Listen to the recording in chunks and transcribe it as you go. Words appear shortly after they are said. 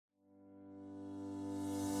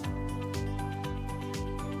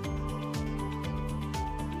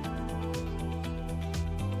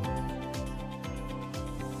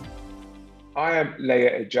I am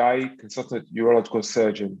Leia Ajayi, consultant urological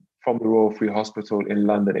surgeon from the Royal Free Hospital in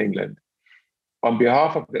London, England. On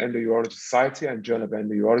behalf of the Endourology Society and Journal of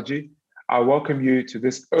Endourology, I welcome you to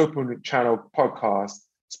this open channel podcast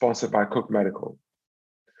sponsored by Cook Medical.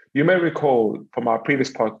 You may recall from our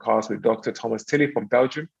previous podcast with Dr. Thomas Tilley from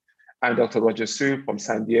Belgium and Dr. Roger Su from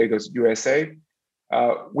San Diego, USA.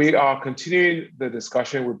 We are continuing the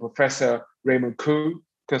discussion with Professor Raymond Koo,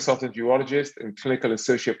 consultant urologist and clinical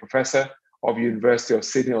associate professor of University of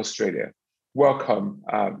Sydney, Australia. Welcome,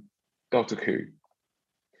 Dr. Koo.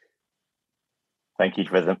 Thank you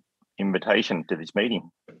for the invitation to this meeting.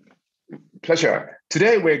 Pleasure.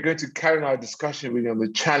 Today, we're going to carry on our discussion really on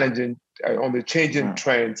the changing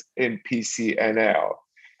trends in PCNL.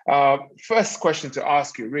 First question to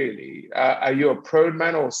ask you really, are you a prone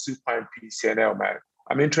man or a supine PCNL man?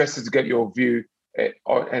 I'm interested to get your view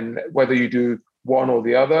and whether you do one or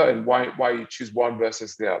the other and why you choose one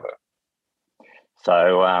versus the other.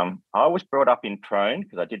 So I was brought up in prone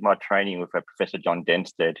because I did my training with Professor John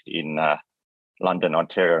Denstead in London,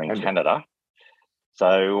 Ontario in Canada.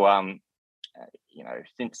 So,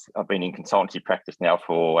 since I've been in consultancy practice now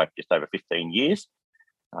for just over 15 years,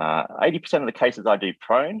 80% of the cases I do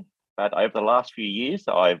prone, but over the last few years,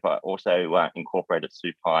 I've also incorporated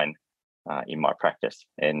supine in my practice.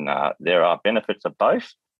 And there are benefits of both,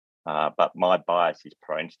 but my bias is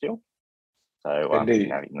prone still. So, in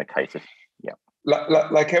the cases, yeah.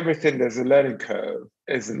 Like everything, there's a learning curve,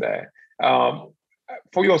 isn't there?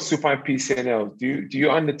 For your supine PCNL, do you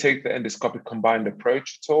undertake the endoscopic combined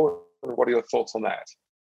approach at all? What are your thoughts on that?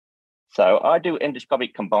 So I do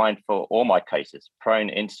endoscopic combined for all my cases, prone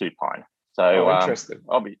and supine. So interesting.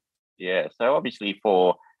 So obviously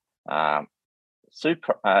for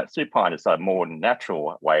supine is a more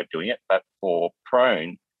natural way of doing it, but for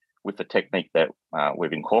prone, with the technique that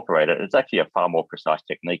we've incorporated, it's actually a far more precise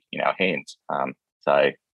technique in our hands.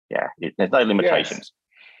 There's no limitations.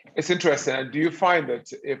 Yes. It's interesting. And do you find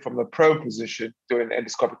that if from the prone position, doing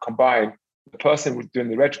endoscopic combined, the person doing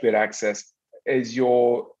the retrograde access, is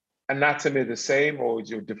your anatomy the same or is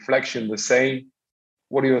your deflection the same?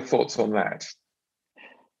 What are your thoughts on that?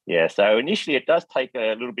 Yeah, so initially it does take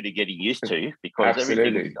a little bit of getting used to because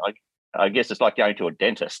everything, I guess it's like going to a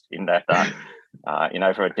dentist in that,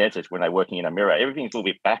 for a dentist when they're working in a mirror, everything's a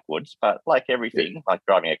little bit backwards, but like everything, like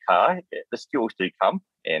driving a car, the skills do come.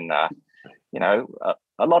 And,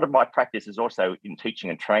 a lot of my practice is also in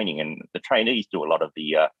teaching and training, and the trainees do a lot of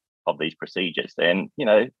these procedures, and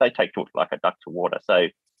they take to it like a duck to water. So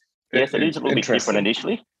yes, it is a little bit different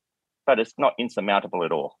initially, but it's not insurmountable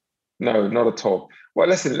at all. No, not at all. Well,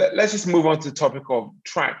 listen, let's just move on to the topic of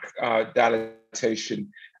tract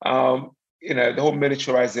dilatation. The whole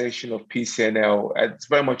miniaturization of PCNL, it's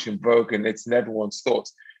very much in vogue and it's in everyone's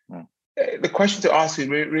thoughts. The question to ask you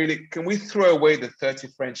really, can we throw away the 30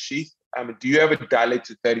 French sheath? Do you ever dilate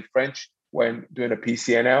to 30 French when doing a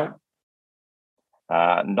PCNL?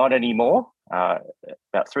 Not anymore.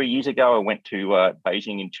 About 3 years ago, I went to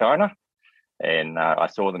Beijing in China, and I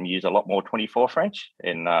saw them use a lot more 24 French.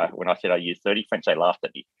 And when I said I use 30 French, they laughed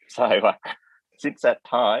at me. So since that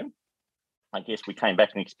time, I guess we came back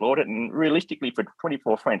and explored it. And realistically, for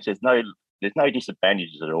 24 French, there's no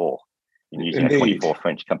disadvantages at all in using a 24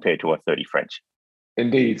 French compared to a 30 French.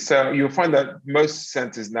 Indeed. So you'll find that most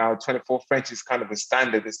centers now, 24 French is kind of the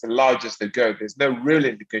standard. It's the largest they go. There's no real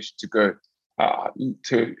indication to go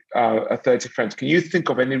to a 30 French. Can you think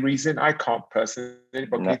of any reason? I can't personally,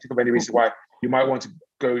 but can you think of any reason why you might want to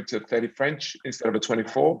go to 30 French instead of a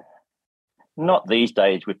 24? Not these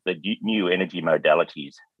days with the new energy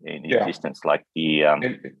modalities in existence, like the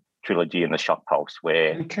Trilogy and the shock pulse,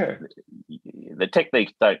 where the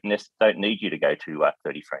techniques don't need you to go to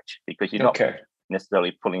 30 French because you're not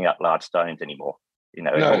necessarily pulling out large stones anymore.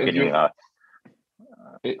 It's all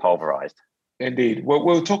getting pulverized. Indeed.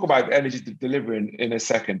 We'll talk about energy delivery in a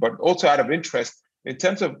second, but also out of interest, in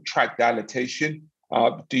terms of tract dilatation,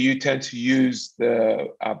 do you tend to use the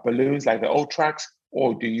balloons like the Ultrax,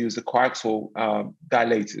 or do you use the coaxial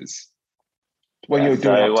dilators when you're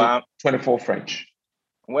doing up to 24 French?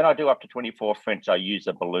 When I do up to 24 French, I use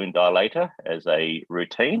a balloon dilator as a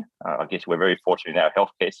routine. I guess we're very fortunate in our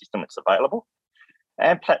healthcare system, it's available.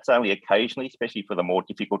 And perhaps only occasionally, especially for the more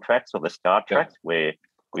difficult tracts or the scar tracts where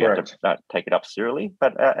we have to take it up serially.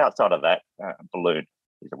 But outside of that, balloon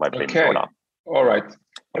is the way being brought up. All right.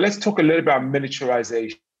 Well, let's talk a little about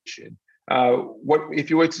miniaturization. What if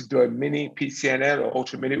you were to do a mini PCNL or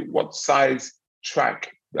ultra mini? What size track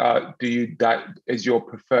is your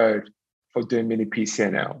preferred for doing mini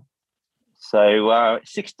PCNL? So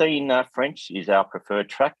 16 French is our preferred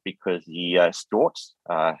track because the Storts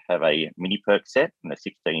have a mini perk set and the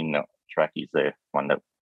 16 track is the one that's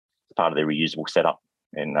part of the reusable setup,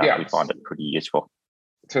 and we find it pretty useful.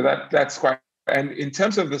 So that's quite. And in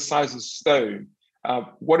terms of the size of stone,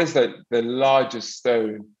 what is the largest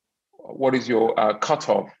stone? What is your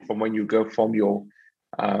cutoff from when you go from your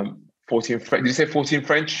 14 French? Did you say 14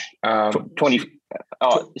 French?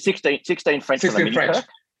 16 French 16 on the mini French. perk.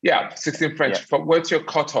 Yeah, 16 French. Yeah. But what's your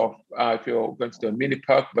cutoff if you're going to do a mini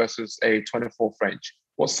perk versus a 24 French?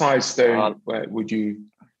 What size stone would you?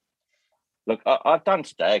 Look, I've done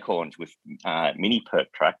staghorns with mini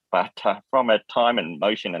perk track, but from a time and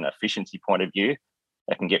motion and efficiency point of view,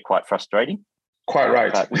 that can get quite frustrating. Quite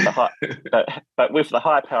right. But with the but with the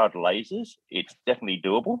high-powered lasers, it's definitely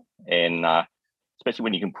doable, and especially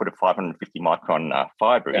when you can put a 550 micron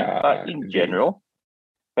fiber in.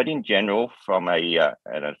 But in general, from an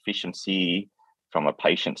efficiency, from a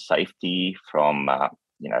patient safety, from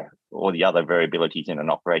all the other variabilities in an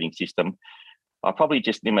operating system, I'll probably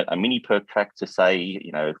just limit a mini perk track to say,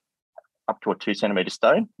 up to a 2 centimeter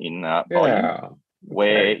stone in volume,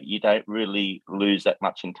 where you don't really lose that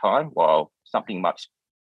much in time, while something much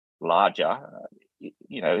larger,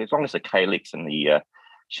 as long as the calyx and the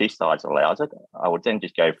sheath size allows it, I would then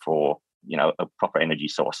just go for, a proper energy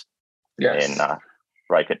source and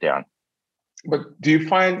break it down. But do you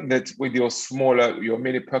find that with your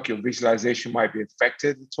mini perk, your visualization might be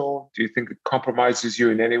affected at all? Do you think it compromises you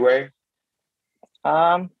in any way?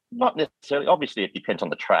 Not necessarily. Obviously, it depends on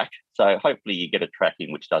the track. So hopefully you get a track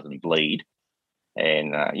in which doesn't bleed.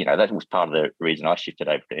 And, that was part of the reason I shifted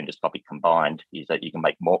over to endoscopic combined, is that you can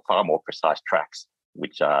make far more precise tracks,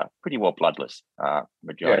 which are pretty well bloodless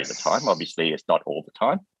majority of the time. Obviously, it's not all the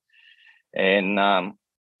time. And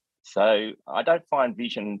so I don't find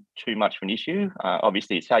vision too much of an issue.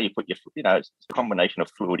 Obviously, it's how you put it's a combination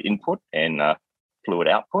of fluid input and fluid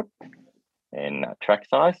output and track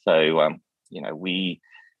size. So, we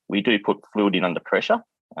do put fluid in under pressure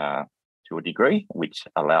to a degree, which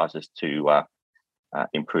allows us to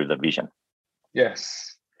improve the vision.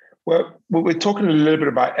 Yes. Well, we're talking a little bit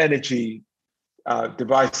about energy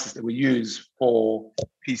devices that we use for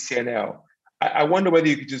PCNL. I wonder whether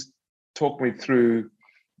you could just talk me through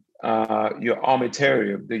your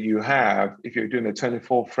armamentarium that you have if you're doing a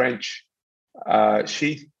 24 French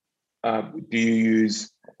sheath. Do you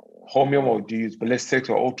use holmium or do you use ballistics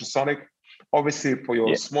or ultrasonic? Obviously, for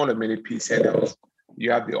your smaller mini PCNLs,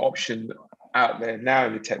 you have the option out there now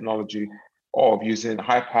in the technology of using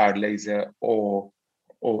high-powered laser or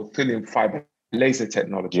thin fiber laser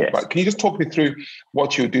technology. Yes. But can you just talk me through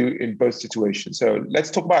what you do in both situations? So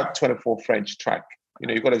let's talk about 24 French track.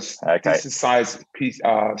 You've got a decent size piece,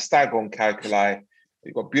 staghorn calculi.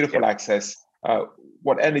 You've got beautiful access.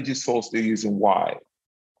 What energy source do you use and why?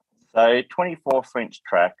 So 24 French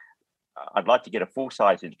track, I'd like to get a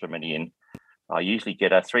full-size instrument in. I usually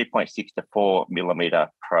get a 3.6 to 4 millimeter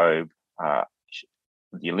probe.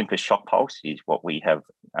 The Olympus shock pulse is what we have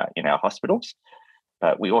in our hospitals.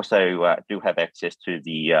 But we also do have access to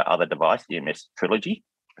the other device, the MS Trilogy,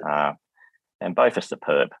 and both are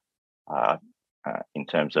superb in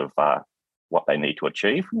terms of what they need to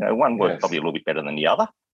achieve. One works probably a little bit better than the other,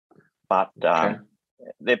 but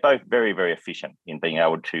they're both very, very efficient in being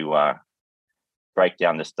able to break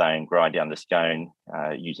down the stone, grind down the stone,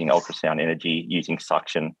 using ultrasound energy, using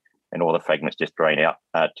suction, and all the fragments just drain out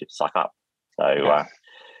to suck up. So,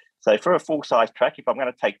 so for a full-size track, if I'm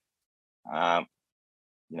going to take, the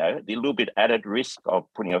little bit added risk of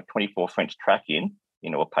putting a 24 French track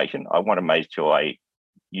into a patient, I want to make sure I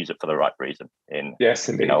use it for the right reason. And yes,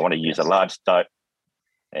 indeed. I want to use a large stope,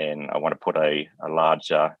 and I want to put a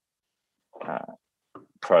large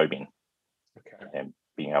probe in, and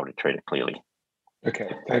being able to treat it clearly.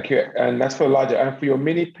 Okay, thank you. And that's for larger. And for your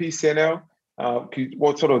mini PCNL,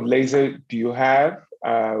 what sort of laser do you have?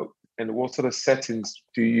 And what sort of settings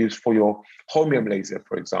do you use for your holmium laser,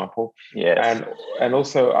 for example? Yes. And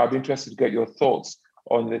also, I'd be interested to get your thoughts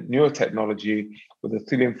on the newer technology with the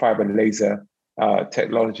thin fiber laser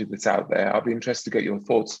technology that's out there. I'll be interested to get your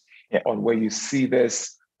thoughts on where you see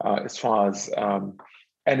this as far as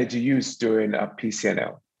energy use during a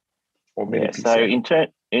PCNL or mini PCNL. So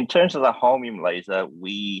in terms of the holmium laser,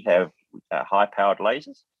 we have high-powered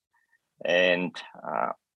lasers, and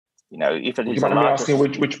if it is, you mind me asking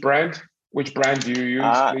which brand do you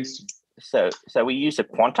use, please? So we use the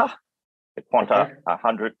Quanta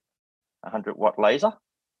 100 watt laser.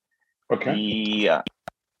 Okay.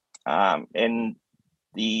 And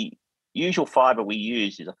the usual fiber we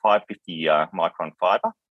use is a 550 micron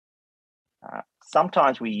fiber.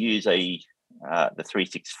 Sometimes we use the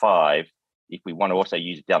 365 if we want to also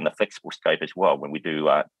use it down the flexible scope as well when we do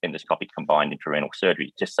endoscopic combined intrarenal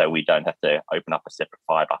surgery, just so we don't have to open up a separate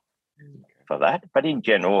fiber. for that. But in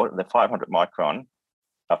general, the 500 micron,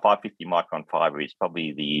 550 micron fiber is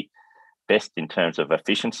probably the best in terms of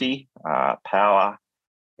efficiency, power,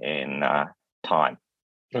 and time.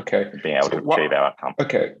 Okay. Being able to achieve our outcome.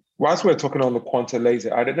 Okay. Whilst we're talking on the quantum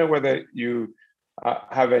laser, I don't know whether you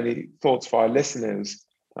have any thoughts for our listeners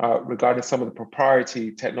regarding some of the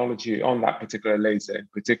proprietary technology on that particular laser, in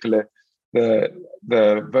particular the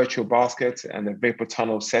virtual basket and the vapor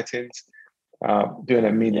tunnel settings, doing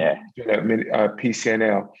a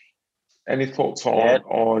PCNL. Any thoughts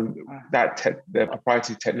on that the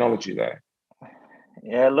proprietary technology there?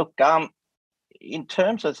 Yeah, look, in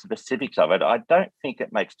terms of specifics of it, I don't think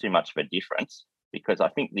it makes too much of a difference, because I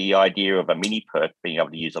think the idea of a mini perk being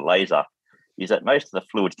able to use a laser is that most of the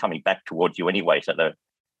fluid's coming back towards you anyway. So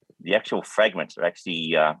the actual fragments are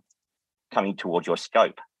actually coming towards your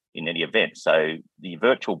scope in any event. So the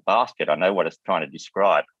virtual basket, I know what it's trying to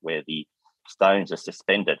describe, where the stones are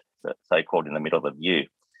suspended, so-called in the middle of the view,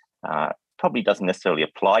 probably doesn't necessarily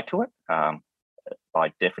apply to it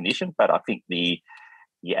by definition, but I think the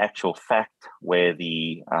actual fact where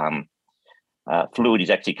the fluid is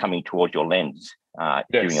actually coming towards your lens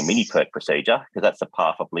during a mini perk procedure, because that's the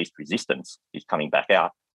path of least resistance, is coming back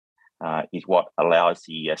out, is what allows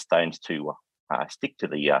the stones to stick to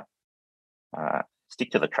the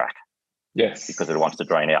track. Yes, because it wants to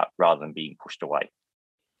drain out rather than being pushed away.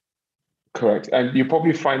 Correct. And you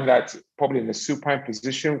probably find that probably in the supine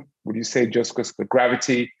position, would you say just because the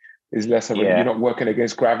gravity is less of you're not working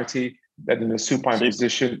against gravity, that in the supine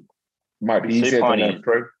position might be easier than a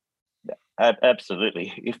pro?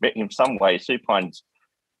 Absolutely. If in some ways, supines,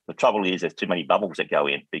 the trouble is there's too many bubbles that go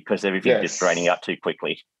in because everything's just draining out too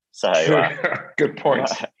quickly. So good point.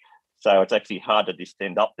 So it's actually hard to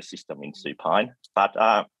distend up the system in supine. But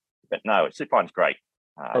no, supine's great.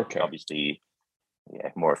 Obviously,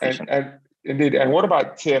 more efficient. And indeed. And what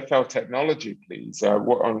about TFL technology, please?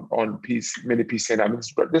 What on mini PCNL? I mean,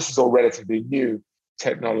 this is all relatively new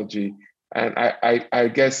technology, and I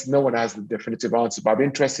guess no one has the definitive answer. But I'm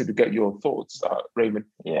interested to get your thoughts, Raymond,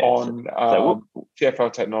 on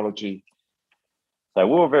TFL technology. So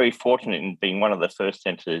we were very fortunate in being one of the first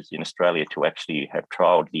centres in Australia to actually have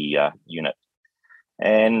trialled the unit.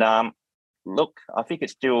 And look, I think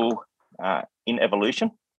it's still in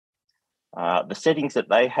evolution. The settings that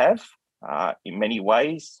they have, in many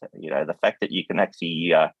ways, the fact that you can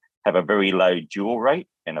actually have a very low joule rate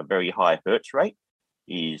and a very high hertz rate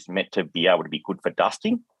is meant to be able to be good for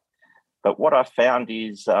dusting. But what I found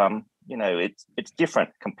is, it's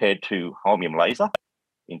different compared to holmium laser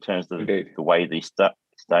in terms of the way the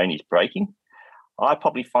stone is breaking. I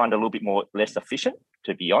probably find a little bit less efficient,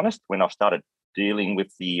 to be honest, when I've started dealing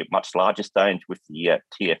with the much larger stones with the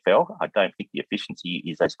TFL. I don't think the efficiency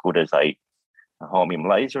is as good as a holmium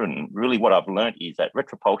laser. And really what I've learned is that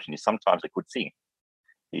retropulsion is sometimes a good thing,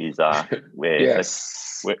 is where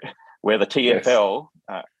the TFL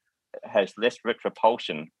has less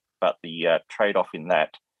retropulsion, but the trade-off in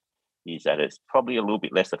that is that it's probably a little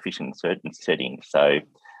bit less efficient in certain settings. So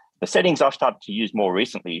the settings I've started to use more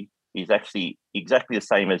recently is actually exactly the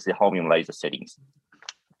same as the holmium laser settings.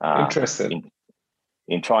 Interesting.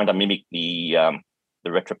 In trying to mimic the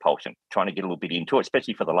retropulsion, trying to get a little bit into it,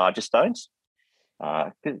 especially for the larger stones.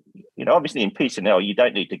 Obviously in PCNL, you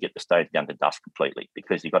don't need to get the stones down to dust completely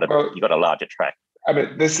because you've got a larger track. I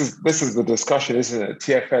mean, this is the discussion, isn't it?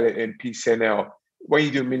 TFL and PCNL. When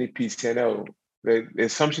you do mini PCNL, the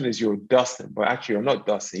assumption is you're dusting, but actually you're not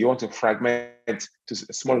dusting. You want to fragment to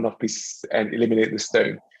a small enough piece and eliminate the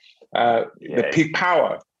stone. The peak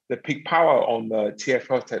power on the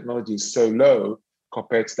TFL technology is so low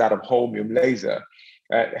compared to that of holmium laser.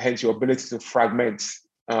 Hence, your ability to fragment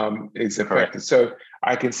is affected. So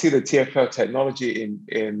I can see the TFL technology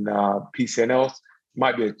in PCNLs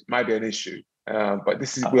might be an issue. But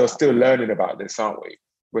we're still learning about this, aren't we?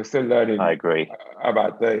 We're still learning. I agree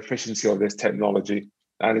about the efficiency of this technology,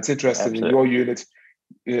 and it's interesting. Absolutely. In your unit,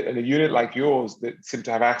 in a unit like yours that seem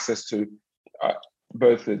to have access to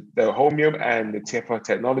both the holmium and the TFL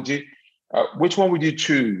technology. Which one would you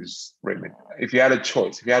choose, Raymond, if you had a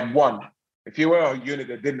choice? If you had one, if you were a unit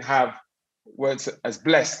that weren't as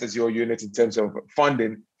blessed as your unit in terms of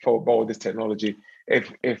funding for all this technology,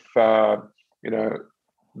 if a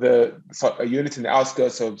unit in the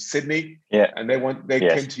outskirts of Sydney, and they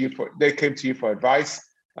came to you for advice.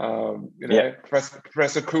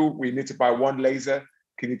 Professor Koo, we need to buy one laser.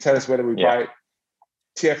 Can you tell us whether we buy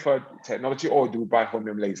TFL technology or do we buy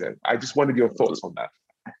holmium laser? I just wanted your thoughts on that.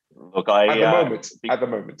 Look, at the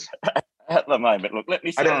moment. Look, let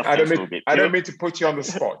me sit on the fence a little bit. I don't mean to put you on the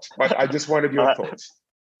spot, but I just wanted your thoughts.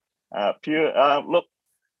 Look,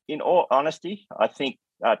 in all honesty, I think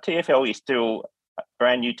TFL is still a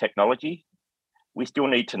brand new technology. We still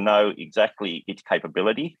need to know exactly its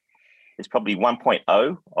capability. It's probably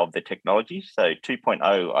 1.0 of the technology. So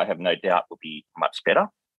 2.0, I have no doubt, will be much better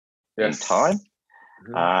in time.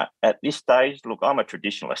 Mm-hmm. At this stage, look, I'm a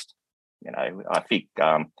traditionalist. I think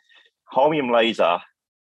holmium laser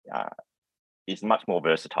is much more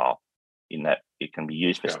versatile in that it can be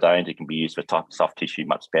used for stones, it can be used for soft tissue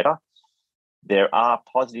much better. There are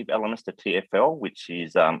positive elements to TFL, which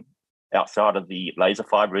is outside of the laser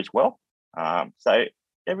fiber as well. So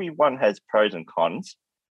everyone has pros and cons.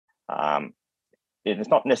 It's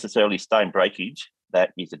not necessarily stone breakage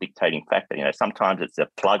that is a dictating factor. Sometimes it's a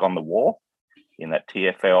plug on the wall. In that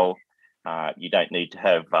TFL, you don't need to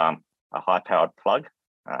have a high-powered plug.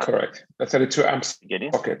 Correct. A 32 amps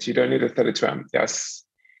socket. You don't need a 32 amp. Yes.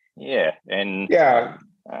 Yeah, and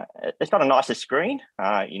it's not the nicest screen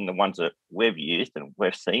in the ones that we've used and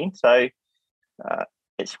we've seen. So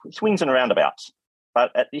it swings and roundabouts.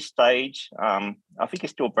 But at this stage, I think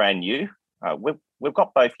it's still brand new. We've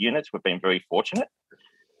got both units. We've been very fortunate.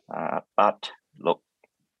 But look,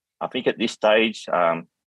 I think at this stage,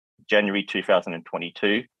 January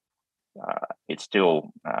 2022, it's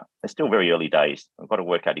still very early days. We've got to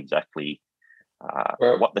work out exactly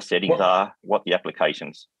what the settings are, what the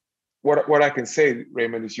applications. What I can say,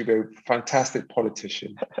 Raymond, is you're a fantastic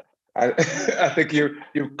politician. I think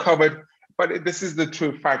you've covered, but this is the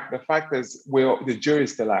true fact. The fact is, the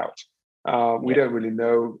jury's still out. We don't really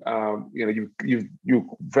know.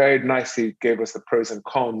 You very nicely gave us the pros and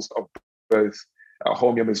cons of both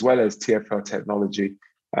holmium as well as TFL technology.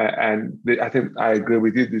 I think I agree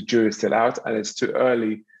with you. The jury's still out, and it's too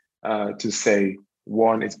early to say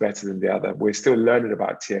one is better than the other. We're still learning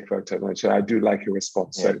about TFL technology. I do like your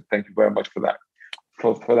response, so thank you very much for that.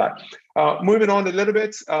 For that, moving on a little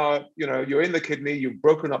bit. You're in the kidney. You've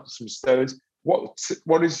broken up some stones.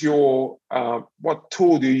 What is your what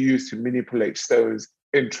tool do you use to manipulate stones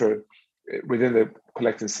within the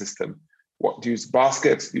collecting system? What do you use?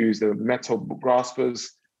 Baskets? Do you use the metal graspers?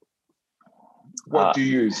 What do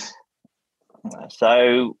you use?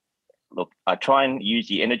 So, look, I try and use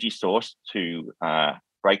the energy source to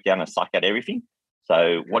break down and suck out everything.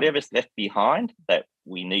 So whatever's left behind that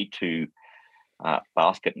we need to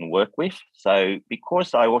basket and work with. So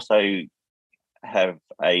because I also have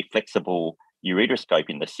a flexible ureteroscope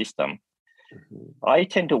in the system, I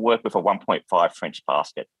tend to work with a 1.5 French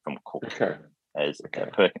basket from Cook as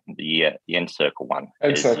the end circle one.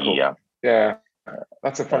 End circle.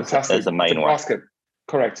 That's a fantastic as the main one. Basket.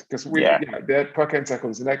 Correct, because the Perk end circle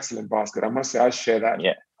is an excellent basket. I must say I share that,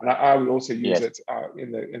 and I will also use it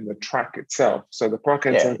in the track itself. So the Perk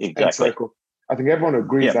end circle, I think everyone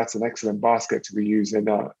agrees that's an excellent basket to be used in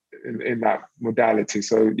that modality.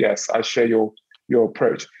 So yes, I share your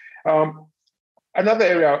approach. Another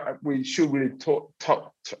area we should really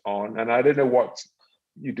touch on, and I don't know what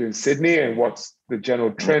you do in Sydney and what the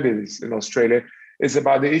general trend is in Australia, is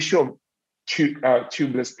about the issue of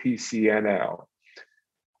tubeless PCNL.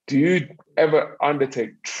 Do you ever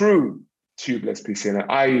undertake true tubeless PCNL,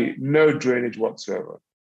 i.e. no drainage whatsoever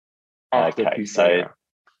after PCNL?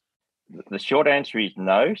 So the short answer is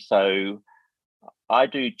no. So I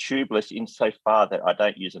do tubeless insofar that I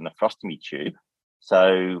don't use a nephrostomy tube.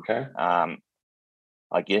 So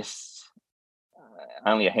I guess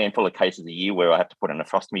only a handful of cases a year where I have to put a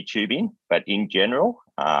nephrostomy tube in, but in general,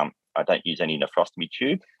 I don't use any nephrostomy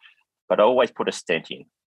tube, but I always put a stent in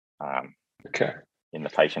in the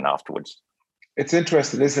patient afterwards. It's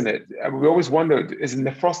interesting, isn't it? We always wonder, is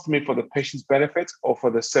nephrostomy for the patient's benefit or for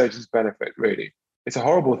the surgeon's benefit, really? It's a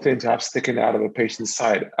horrible thing to have sticking out of a patient's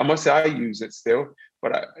side. I must say I use it still,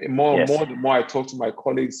 but the more I talk to my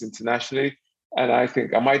colleagues internationally, and I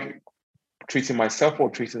think I might treating myself or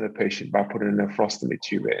treating the patient by putting a nephrostomy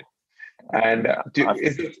tube in. And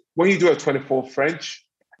when you do a 24 French,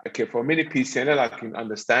 for a mini PCNL, I can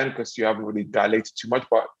understand because you haven't really dilated too much,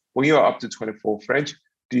 but when you're up to 24 French,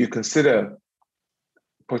 do you consider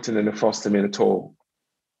putting a nephrostomy in at all?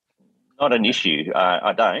 Not an issue.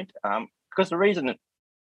 I don't, because the reason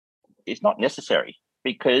it's not necessary.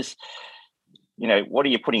 Because what are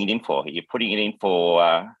you putting it in for? You're putting it in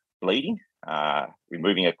for bleeding,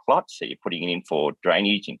 removing a clot. So you're putting it in for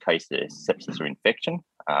drainage in case there's sepsis or infection.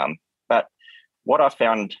 But what I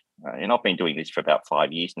found, and I've been doing this for about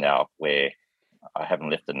 5 years now, where I haven't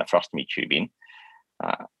left the nephrostomy tube in,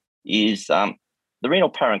 is the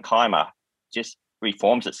renal parenchyma just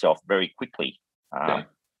reforms itself very quickly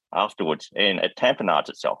afterwards, and it tamponades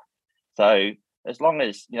itself. So as long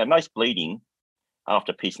as, most bleeding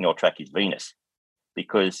after PCNL track is venous,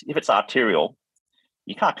 because if it's arterial,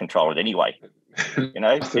 you can't control it anyway. You're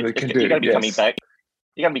going to be coming back.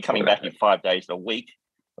 You're going to be coming back in 5 days a week,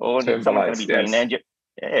 or someone's going to be doing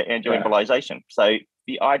angioembolization. So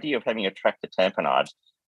the idea of having a tractor tamponade,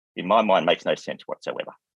 in my mind, makes no sense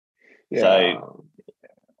whatsoever. Yeah. So,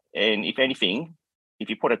 and if anything, if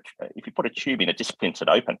you put a tube in, it just splints it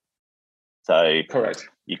open. So correct,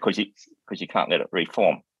 because you can't let it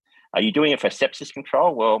reform. Are you doing it for sepsis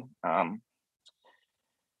control? Well,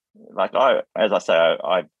 as I say,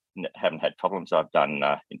 I haven't had problems. I've done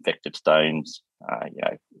infected stones,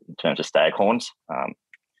 in terms of staghorns,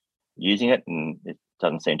 using it, and it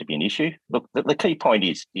doesn't seem to be an issue. Look, the key point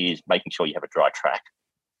is making sure you have a dry track,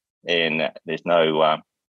 and there's no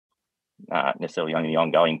necessarily only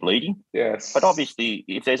ongoing bleeding. Yes. But obviously,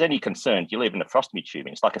 if there's any concerns, you leave a nephrostomy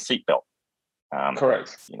tubing. It's like a seatbelt.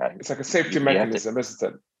 Correct. It's like a safety mechanism,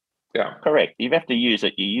 isn't it? Yeah. Correct. If you have to use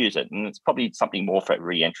it, you use it, and it's probably something more for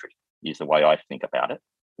re-entry. Is the way I think about it.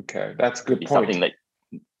 Okay, that's a good point. Something that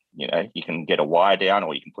you can get a wire down,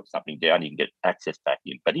 or you can put something down. You can get access back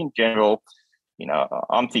in. But in general,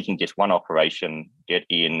 I'm thinking just one operation, get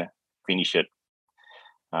in, finish it,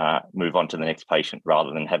 move on to the next patient,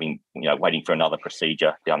 rather than having waiting for another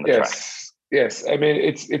procedure down the track. Yes, I mean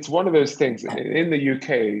it's one of those things. In the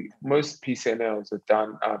UK, most PCNLs are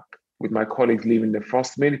done with my colleagues leaving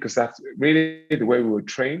nephrostomy, because that's really the way we were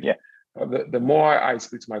trained. Yeah. The more I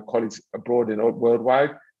speak to my colleagues abroad and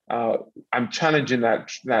worldwide, I'm challenging that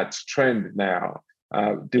trend now.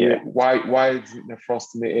 Why is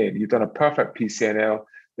nephrostomy in? You've done a perfect PCNL.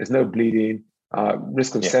 There's no bleeding.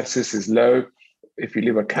 Risk of sepsis is low. If you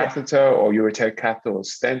leave a catheter or ureteric catheter or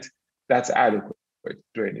stent, that's adequate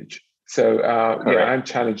drainage. So I'm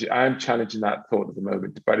challenging that thought at the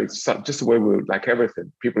moment. But it's just the way we're, like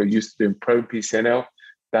everything. People are used to doing pro PCNL.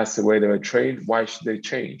 That's the way they were trained. Why should they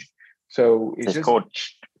change? So it's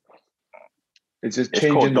just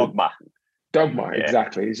changing dogma. Dogma,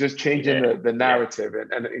 exactly. It's just changing the narrative,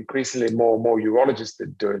 and increasingly more and more urologists are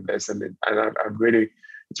doing this, and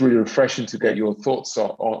it's really refreshing to get your thoughts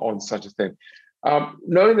on such a thing.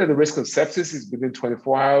 Knowing that the risk of sepsis is within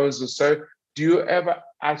 24 hours or so, do you ever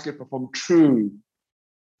actually perform true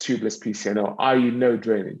tubeless PCNL, i.e. no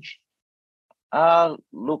drainage?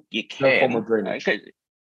 Look, you can. No form of drainage.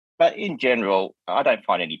 But in general, I don't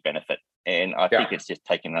find any benefit. And I think it's just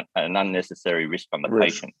taking an unnecessary risk on the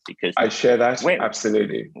patient, because I share that.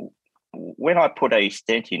 Absolutely. When I put a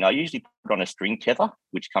stent in, I usually put on a string tether,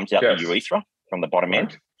 which comes out the urethra from the bottom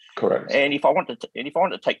end. Correct. And if I want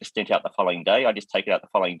to take the stent out the following day, I just take it out the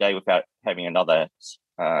following day without having another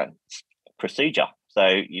procedure. So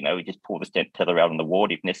we just pull the stent tether out on the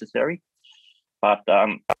ward if necessary. But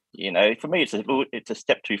for me, it's a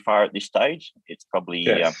step too far at this stage. It's probably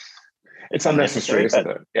it's unnecessary, isn't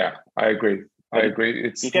it? Yeah, I agree.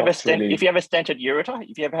 It's if you have a stented ureter,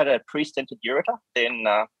 if you ever had a pre-stented ureter, then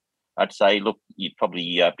I'd say, look, you'd probably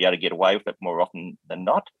be able to get away with it more often than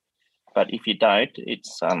not. But if you don't,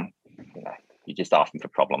 it's you're just asking for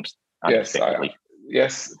problems unexpectedly.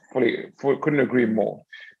 Yes, fully couldn't agree more.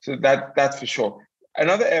 So that's for sure.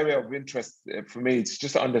 Another area of interest for me is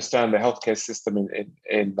just to understand the healthcare system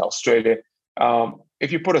in Australia.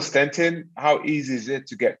 If you put a stent in, how easy is it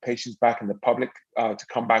to get patients back in the public to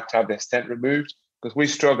come back to have their stent removed? Because we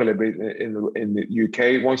struggle a bit in the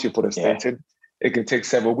UK. Once you put a stent in, it can take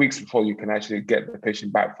several weeks before you can actually get the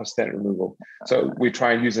patient back for stent removal. So we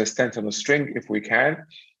try and use a stent on a string if we can.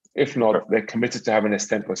 If not, they're committed to having a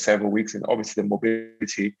stent for several weeks, and obviously the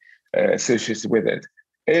mobility associated with it.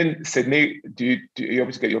 In Sydney, do you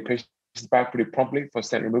able to get your patients back pretty promptly for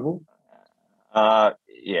stent removal?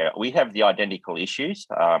 We have the identical issues.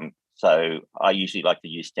 So I usually like to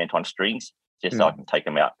use stent on strings, just so I can take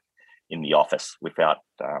them out in the office without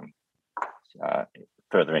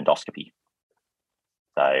further endoscopy.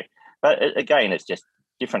 So, but again, it's just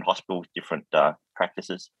different hospitals, different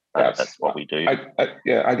practices. That's what we do.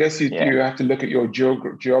 I guess you have to look at your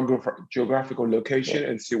geographical location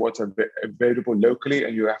and see what's available locally,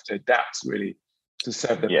 and you have to adapt really to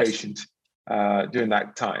serve the patient during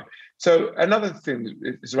that time. So another thing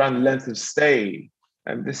is around length of stay,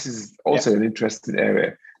 and this is also an interesting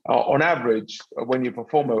area. On average, when you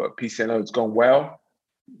perform a PCNO, it's gone well.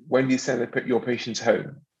 When do you send your patients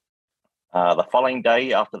home? The following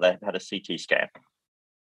day after they've had a CT scan.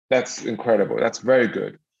 That's incredible. That's very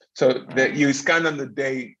good. So that you scan them the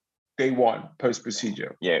day one post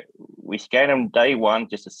procedure. Yeah, we scan them day one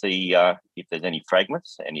just to see if there's any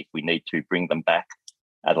fragments, and if we need to bring them back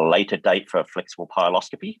at a later date for a flexible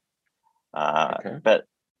pyeloscopy. But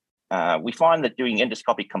we find that doing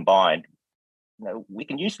endoscopic combined, we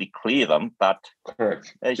can usually clear them, but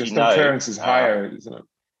correct. As just you the know, clearance is higher, isn't it?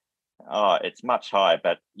 Oh, it's much higher,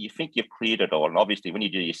 but you think you've cleared it all. And obviously, when you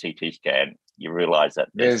do your CT scan, you realise that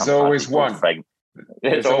there's There's sometimes always these little one. fragments.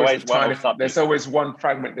 There's always one or something. There's always one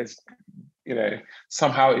fragment that's,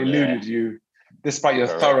 somehow eluded you, despite your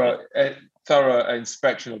Correct. thorough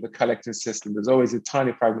inspection of the collecting system. There's always a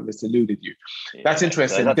tiny fragment that's eluded you. That's Yeah.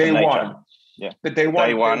 interesting. So that's the Day nature. one. Yeah. The day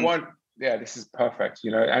one. Yeah, this is perfect.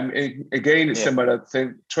 And again, it's similar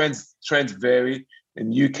thing. Trends vary.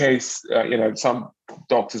 In UK, some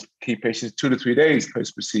doctors keep patients 2 to 3 days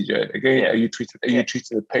post procedure. Again, are you treating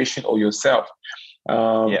the patient or yourself?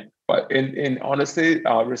 But in honestly,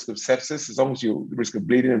 risk of sepsis, as long as your risk of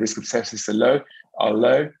bleeding and risk of sepsis are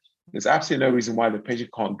low, there's absolutely no reason why the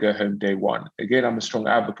patient can't go home day one. Again, I'm a strong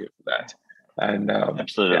advocate for that. And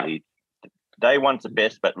absolutely, day one's the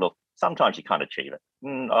best. But look, sometimes you can't achieve it.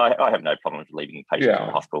 I have no problems leaving a patient in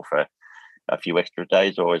the hospital for a few extra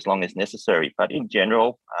days or as long as necessary. But in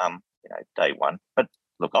general, day one. But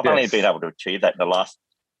look, I've only been able to achieve that in the last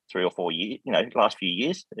 3 or 4 years, last few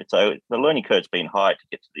years. So the learning curve's been high to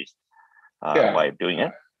get to this way of doing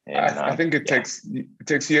it. And, I think it takes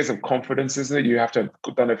years of confidence, isn't it? You have to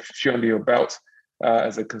have done a few under your belt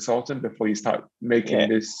as a consultant before you start making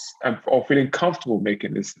this or feeling comfortable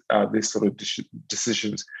making this sort of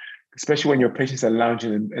decisions. Especially when your patients are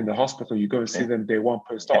lounging in the hospital, you go and see them day one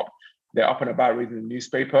post-op. They're up and about reading the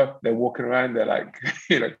newspaper. They're walking around. They're like,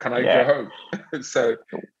 can I go home? So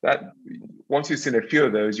that once you've seen a few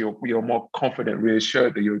of those, you're more confident,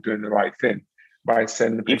 reassured that you're doing the right thing by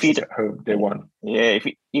sending the patients at home day one. Yeah,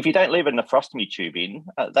 if you don't leave a nephrostomy tube in,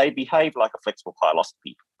 they behave like a flexible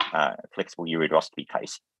pyloscopy, flexible ureteroscopy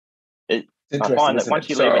case. I find that once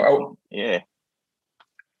you leave it,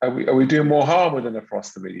 Are we doing more harm with a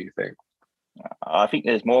nephrostomy, do you think? I think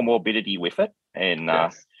there's more morbidity with it. And,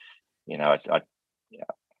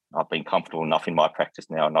 I've been comfortable enough in my practice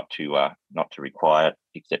now not to require it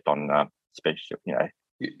except on special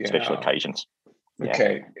occasions.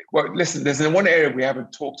 Okay. Well, listen, there's one area we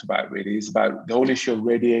haven't talked about really, is about the whole issue of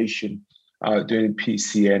radiation during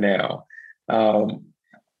PCNL.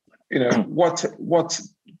 What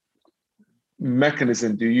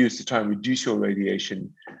mechanism do you use to try and reduce your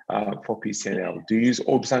radiation for PCNL? Do you use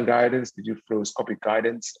ultrasound guidance? Do you do fluoroscopic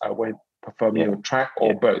guidance when performing your track,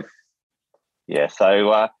 or both? Yeah,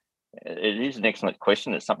 so it is an excellent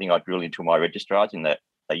question. It's something I drill into my registrars in that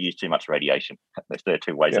they use too much radiation. There are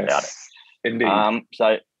two ways about it. Indeed.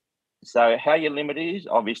 So how you limit it is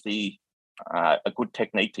obviously a good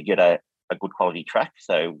technique to get a good quality track.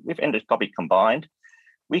 So with endoscopic combined,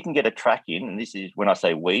 we can get a track in, and this is when I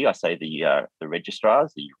say we, I say the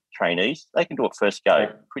registrars, the trainees. They can do it first go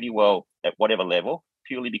pretty well at whatever level,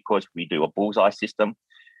 purely because we do a bullseye system,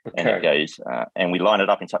 and it goes, and we line it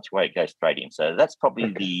up in such a way it goes straight in. So that's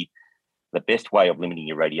probably the best way of limiting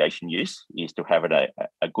your radiation use, is to have it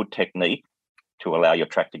a good technique to allow your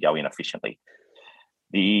track to go in efficiently.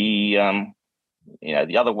 The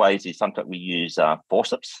other ways is sometimes we use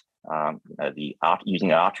forceps,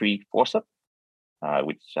 using an artery forceps.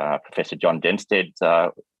 Which Professor John Densted's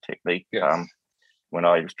technique. When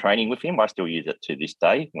I was training with him, I still use it to this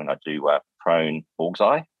day when I do prone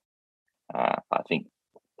bullseye. I think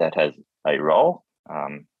that has a role.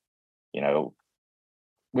 If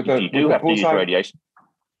you do have to use radiation.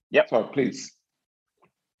 Yep. Sorry, please.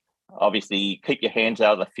 Obviously, keep your hands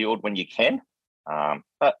out of the field when you can.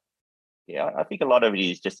 But I think a lot of it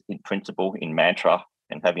is just in principle, in mantra,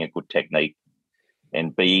 and having a good technique,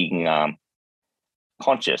 and being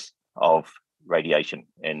conscious of radiation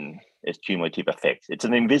and its cumulative effects. It's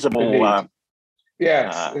an invisible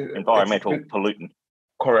environmental pollutant.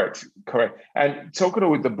 Correct. And talking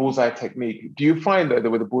with the bullseye technique, do you find that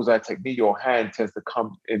with the bullseye technique, your hand tends to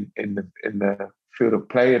come in the field of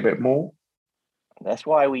play a bit more? That's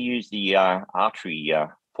why we use the artery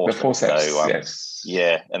forceps. The forceps, so,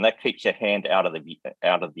 yeah, and that keeps your hand out of the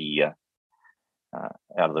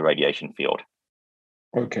radiation field.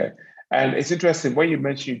 Okay. And it's interesting, when you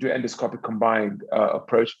mentioned you do endoscopic combined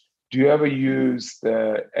approach, do you ever use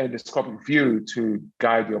the endoscopic view to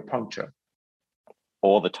guide your puncture?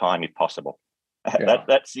 All the time, if possible.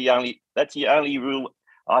 That's the only rule.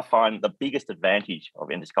 I find the biggest advantage of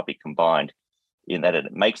endoscopic combined in that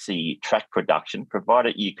it makes the track production,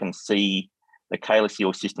 provided you can see the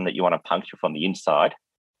calyceal system that you want to puncture from the inside,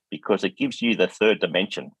 because it gives you the third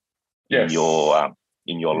dimension in your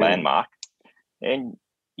landmark, and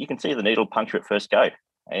you can see the needle puncture at first go,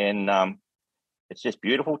 and it's just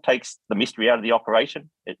beautiful. Takes the mystery out of the operation.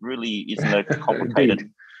 It really isn't a complicated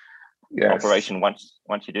operation once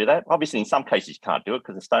you do that. Obviously, in some cases you can't do it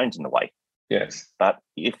because the stone's in the way. Yes, but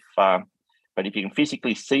if you can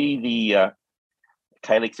physically see the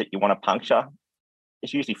calyx that you want to puncture,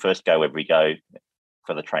 it's usually first go, every go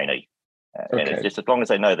for the trainee. And it's just as long as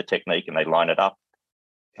they know the technique and they line it up,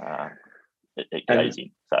 it goes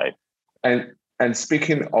in. So and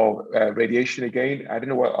speaking of radiation again, I don't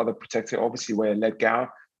know what other protective. Obviously, wear a lead gown.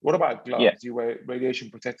 What about gloves? Yeah. Do you wear radiation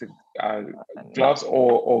protected gloves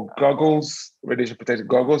or goggles? Radiation protected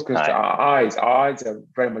goggles, because our eyes are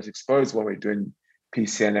very much exposed when we're doing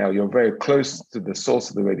PCNL. You're very close to the source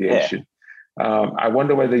of the radiation. Yeah. I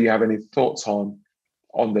wonder whether you have any thoughts on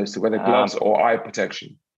this, whether gloves or eye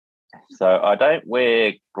protection. So I don't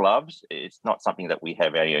wear gloves. It's not something that we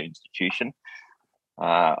have at our institution.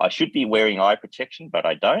 I should be wearing eye protection, but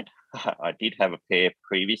I don't. I did have a pair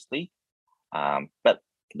previously. But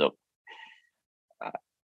look,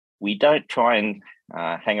 we don't try and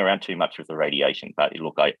hang around too much with the radiation. But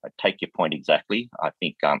look, I take your point exactly. I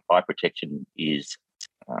think eye protection is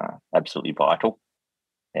absolutely vital,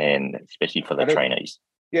 and especially for the trainees.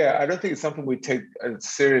 Yeah, I don't think it's something we take as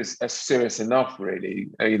serious enough, really.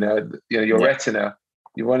 Your retina,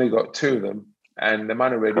 you've only got 2 of them, and the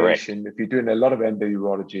amount of radiation. Correct. If you're doing a lot of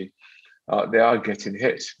endourology, they are getting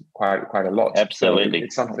hit quite a lot. Absolutely,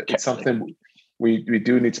 so it's something we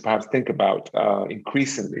do need to perhaps think about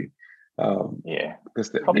increasingly.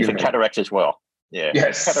 Because probably for cataracts as well. Yeah,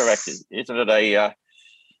 yes, cataracts isn't it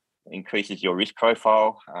increases your risk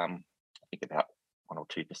profile? I think about 1 or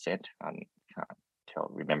 2%. Can't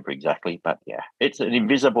remember exactly, but it's an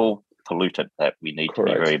invisible pollutant that we need to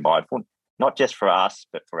be very mindful, not just for us,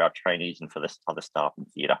 but for our trainees and for the other staff in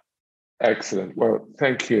theatre. Excellent. Well,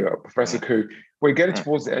 thank you, Professor Koo. We're getting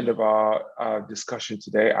towards the end of our discussion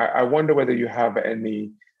today. I wonder whether you have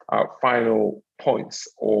any final points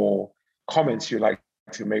or comments you'd like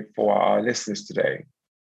to make for our listeners today.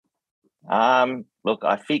 Look,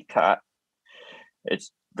 I think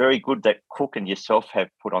it's very good that Cook and yourself have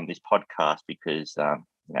put on this podcast, because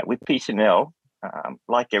with PCNL,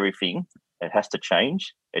 like everything, it has to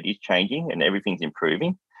change. It is changing and everything's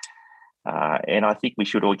improving. And I think we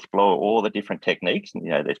should explore all the different techniques.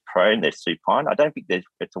 There's prone, there's supine. I don't think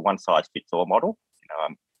it's a one-size-fits-all model.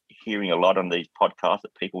 I'm hearing a lot on these podcasts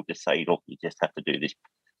that people just say, look, you just have to do this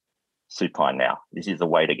supine now. This is the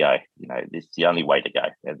way to go. This is the only way to go.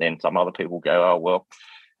 And then some other people go, oh, well,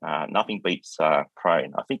 nothing beats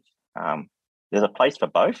prone. I think there's a place for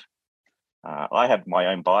both. I have my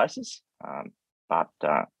own biases, but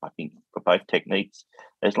I think for both techniques,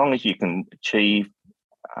 as long as you can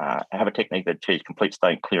have a technique that achieves complete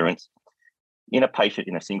stone clearance in a patient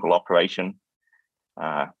in a single operation,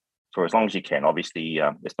 for as long as you can. Obviously,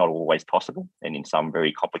 it's not always possible, and in some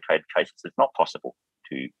very complicated cases, it's not possible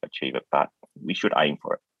to achieve it, but we should aim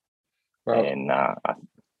for it. Well, and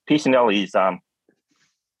PCNL is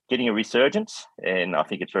getting a resurgence, and I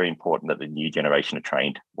think it's very important that the new generation are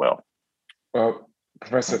trained well. Well,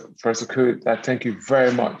 Professor Koo, thank you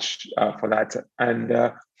very much for that.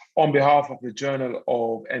 And on behalf of the Journal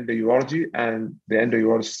of Endourology and the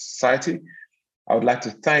Endourology Society, I would like to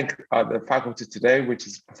thank the faculty today, which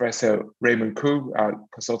is Professor Raymond Koo,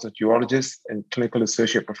 consultant urologist and clinical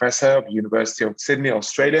associate professor of the University of Sydney,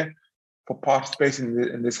 Australia, for participating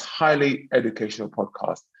in this highly educational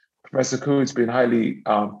podcast. Professor Koo, it's been highly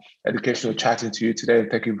educational chatting to you today,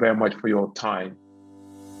 and thank you very much for your time.